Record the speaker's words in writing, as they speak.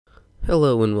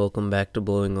Hello and welcome back to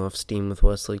Blowing Off Steam with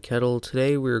Wesley Kettle.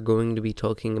 Today we're going to be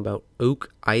talking about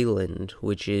Oak Island,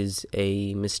 which is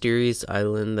a mysterious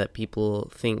island that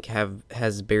people think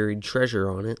has buried treasure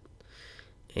on it.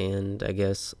 And I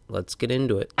guess let's get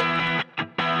into it.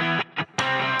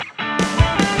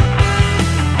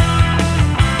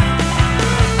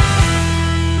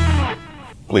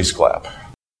 Please clap.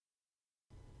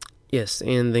 Yes,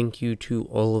 and thank you to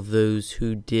all of those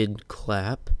who did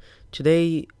clap.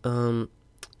 Today,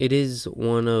 it is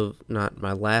not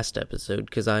my last episode,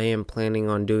 because I am planning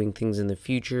on doing things in the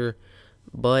future,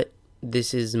 but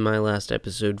this is my last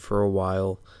episode for a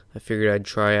while. I figured I'd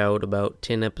try out about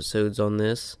 10 episodes on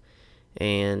this,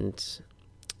 and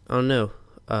I don't know,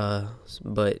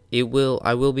 but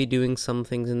I will be doing some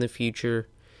things in the future,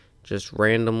 just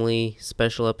randomly,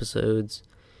 special episodes,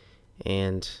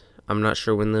 and I'm not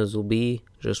sure when those will be,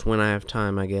 just when I have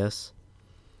time, I guess.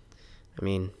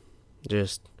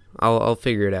 I'll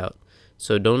figure it out.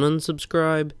 So don't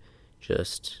unsubscribe.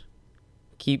 Just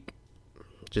keep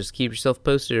yourself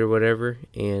posted or whatever,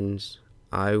 and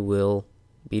I will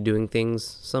be doing things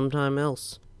sometime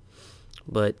else.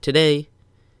 But today,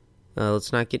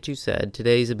 let's not get too sad.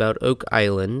 Today's about Oak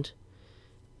Island,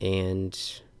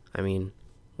 and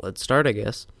let's start, I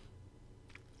guess.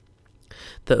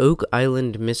 The Oak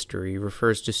Island mystery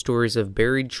refers to stories of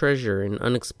buried treasure and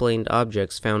unexplained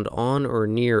objects found on or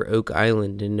near Oak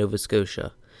Island in Nova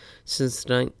Scotia. Since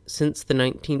the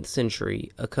 19th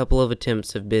century, a couple of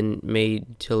attempts have been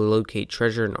made to locate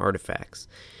treasure and artifacts.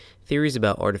 Theories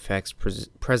about artifacts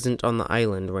present on the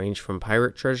island range from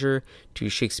pirate treasure to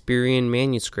Shakespearean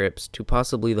manuscripts to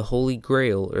possibly the Holy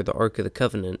Grail or the Ark of the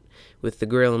Covenant, with the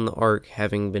Grail and the Ark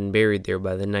having been buried there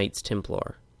by the Knights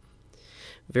Templar.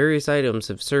 Various items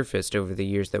have surfaced over the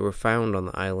years that were found on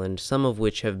the island, some of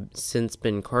which have since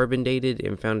been carbon dated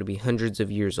and found to be hundreds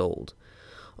of years old.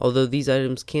 Although these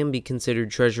items can be considered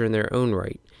treasure in their own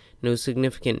right, no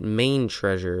significant main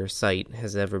treasure site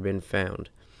has ever been found.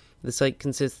 The site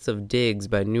consists of digs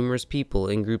by numerous people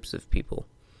and groups of people.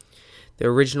 The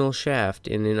original shaft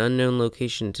in an unknown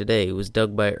location today was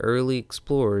dug by early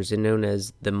explorers and known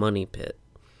as the Money Pit.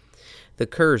 The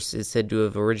curse is said to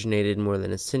have originated more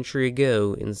than a century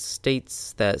ago and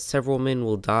states that several men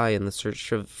will die in the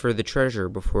search for the treasure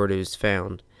before it is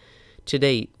found. To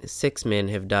date, 6 men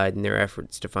have died in their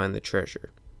efforts to find the treasure.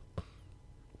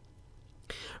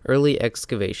 Early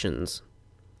excavations.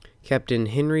 Captain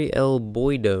Henry L.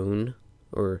 Bowdoin,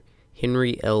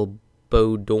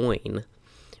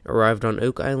 arrived on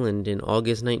Oak Island in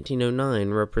August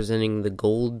 1909, representing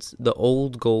the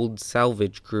Old Gold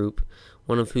Salvage Group,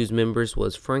 one of whose members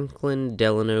was Franklin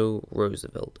Delano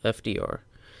Roosevelt, FDR.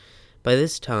 By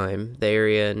this time, the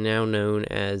area now known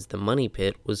as the Money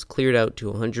Pit was cleared out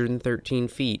to 113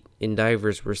 feet, and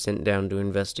divers were sent down to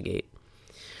investigate.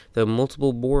 Though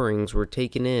multiple borings were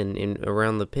taken in and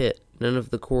around the pit, none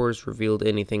of the cores revealed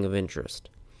anything of interest.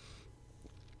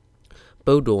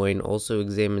 Bowdoin also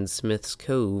examined Smith's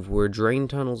Cove, where drain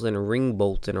tunnels and a ring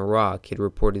bolt in a rock had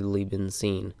reportedly been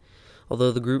seen.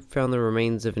 Although the group found the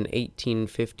remains of an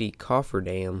 1850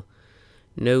 cofferdam,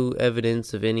 no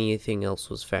evidence of anything else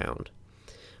was found.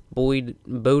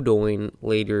 Bowdoin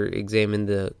later examined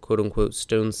the quote-unquote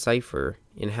stone cipher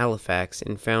in Halifax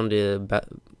and found a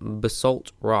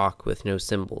basalt rock with no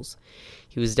symbols.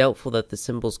 He was doubtful that the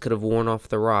symbols could have worn off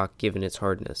the rock given its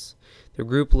hardness. The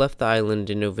group left the island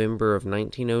in November of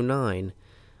 1909,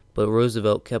 but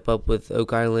Roosevelt kept up with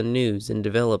Oak Island news and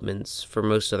developments for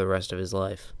most of the rest of his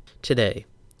life. Today.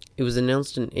 It was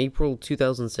announced in April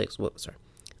 2006.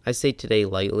 I say today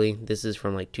lightly. This is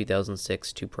from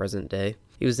 2006 to present day.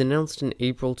 It was announced in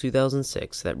April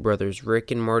 2006 that brothers Rick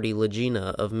and Marty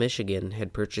Legina of Michigan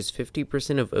had purchased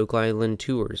 50% of Oak Island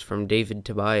Tours from David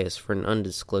Tobias for an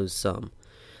undisclosed sum.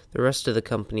 The rest of the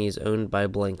company is owned by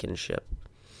Blankenship.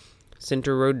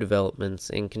 Center Road Developments,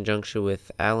 in conjunction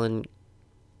with Alan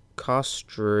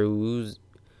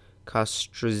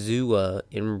Kostrzewa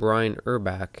and Brian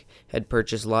Urbach, had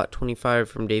purchased Lot 25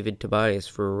 from David Tobias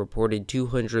for a reported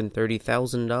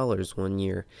 $230,000 one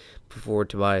year before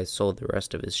Tobias sold the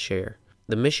rest of his share.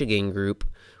 The Michigan Group,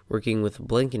 working with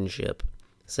Blankenship,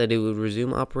 said it would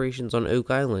resume operations on Oak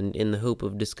Island in the hope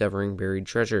of discovering buried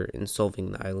treasure and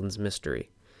solving the island's mystery.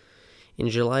 In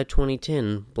July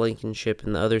 2010, Blankenship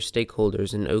and the other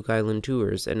stakeholders in Oak Island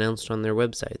Tours announced on their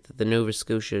website that the Nova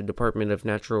Scotia Department of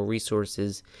Natural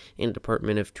Resources and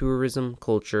Department of Tourism,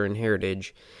 Culture, and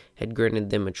Heritage had granted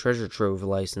them a treasure trove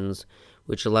license,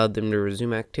 which allowed them to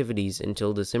resume activities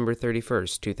until December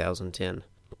 31st, 2010.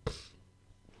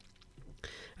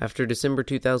 After December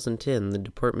 2010, the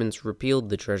departments repealed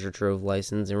the Treasure Trove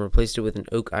license and replaced it with an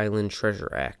Oak Island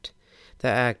Treasure Act. The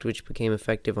act, which became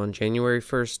effective on January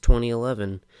 1st,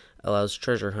 2011, allows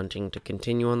treasure hunting to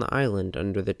continue on the island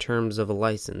under the terms of a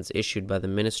license issued by the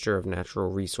Minister of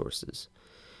Natural Resources.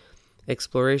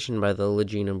 Exploration by the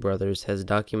Lagina brothers has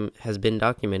been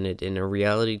documented in a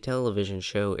reality television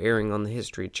show airing on the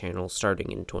History Channel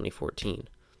starting in 2014.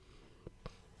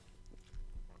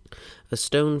 A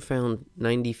stone found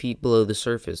 90 feet below the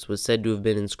surface was said to have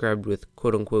been inscribed with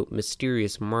quote-unquote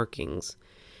mysterious markings.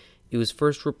 It was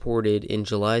first reported in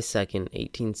July 2,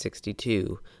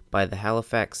 1862, by the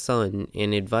Halifax Sun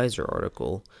and Advisor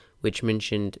article, which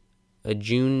mentioned a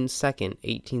June 2,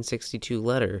 1862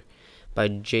 letter by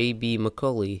J.B.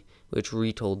 Macaulay, which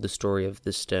retold the story of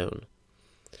the stone.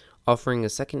 Offering a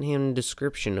second-hand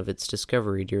description of its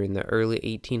discovery during the early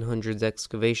 1800s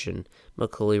excavation,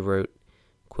 Macaulay wrote,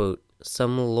 quote,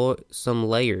 Some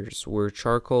layers were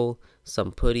charcoal,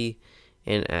 some putty,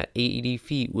 and at 80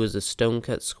 feet was a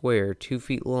stone-cut square 2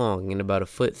 feet long and about a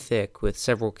foot thick with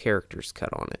several characters cut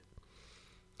on it.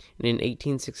 In an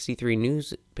 1863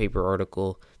 newspaper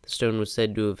article, the stone was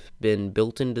said to have been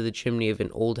built into the chimney of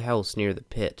an old house near the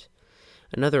pit.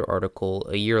 Another article,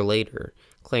 a year later,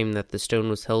 claimed that the stone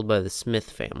was held by the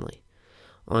Smith family.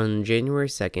 On January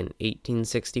 2,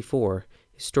 1864,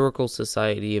 Historical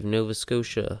Society of Nova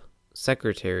Scotia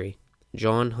Secretary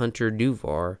John Hunter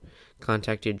Duvar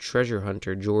contacted treasure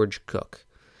hunter George Cook.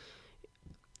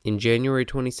 In January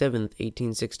 27,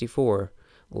 1864,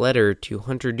 letter to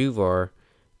Hunter Duvar,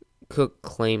 Cook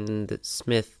claimed that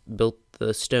Smith built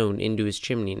the stone into his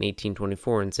chimney in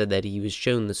 1824 and said that he was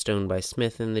shown the stone by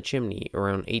Smith in the chimney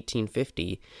around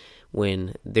 1850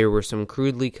 when there were some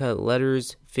crudely cut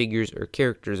letters, figures, or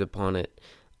characters upon it.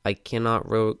 I cannot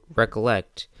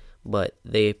recollect, but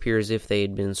they appear as if they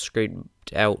had been scraped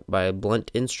out by a blunt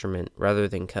instrument rather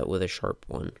than cut with a sharp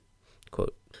one.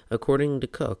 Quote, according to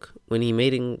Cook, when he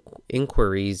made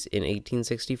inquiries in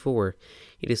 1864,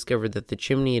 he discovered that the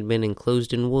chimney had been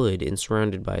enclosed in wood and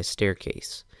surrounded by a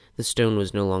staircase. The stone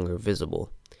was no longer visible.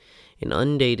 An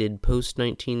undated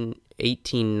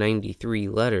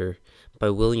post-1893 letter by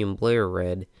William Blair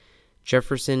read,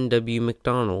 Jefferson W.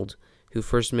 McDonald, who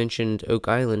first mentioned Oak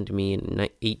Island to me in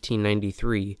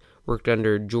 1893, worked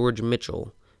under George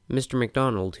Mitchell. Mr.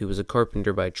 McDonald, who was a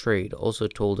carpenter by trade, also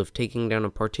told of taking down a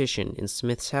partition in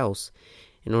Smith's house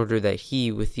in order that he,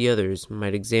 with the others,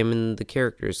 might examine the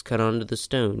characters cut onto the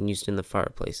stone used in the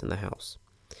fireplace in the house.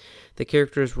 The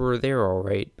characters were there all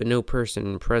right, but no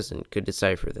person present could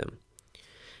decipher them.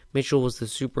 Mitchell was the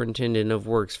superintendent of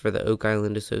works for the Oak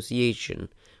Island Association,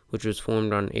 which was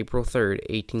formed on April 3,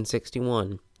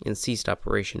 1861, and ceased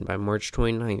operation by March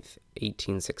 29,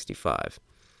 1865.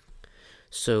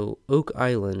 So, Oak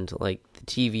Island, like the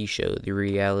TV show, the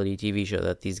reality TV show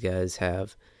that these guys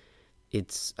have,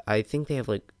 I think they have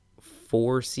like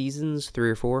 4 seasons,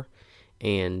 3 or 4,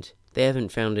 and they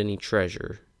haven't found any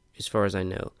treasure, as far as I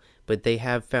know. But they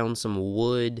have found some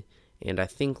wood, and I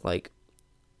think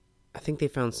they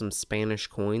found some Spanish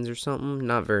coins or something,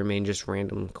 not very many, just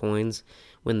random coins,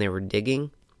 when they were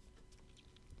digging.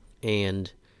 And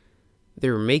they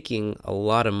were making a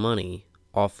lot of money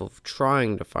off of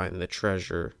trying to find the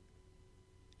treasure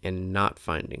and not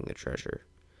finding the treasure.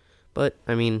 But,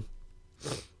 I mean,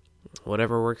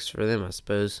 whatever works for them, I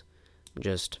suppose.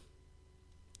 Just,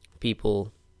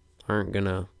 people aren't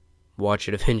gonna watch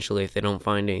it eventually if they don't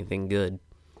find anything good.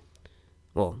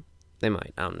 Well, they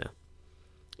might, I don't know.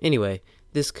 Anyway,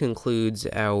 this concludes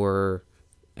our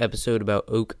episode about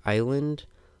Oak Island.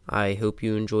 I hope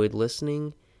you enjoyed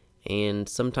listening, and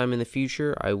sometime in the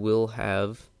future I will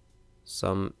have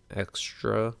some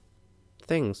extra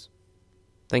things.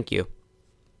 Thank you.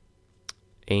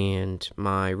 And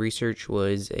my research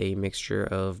was a mixture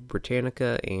of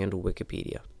Britannica and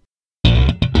Wikipedia.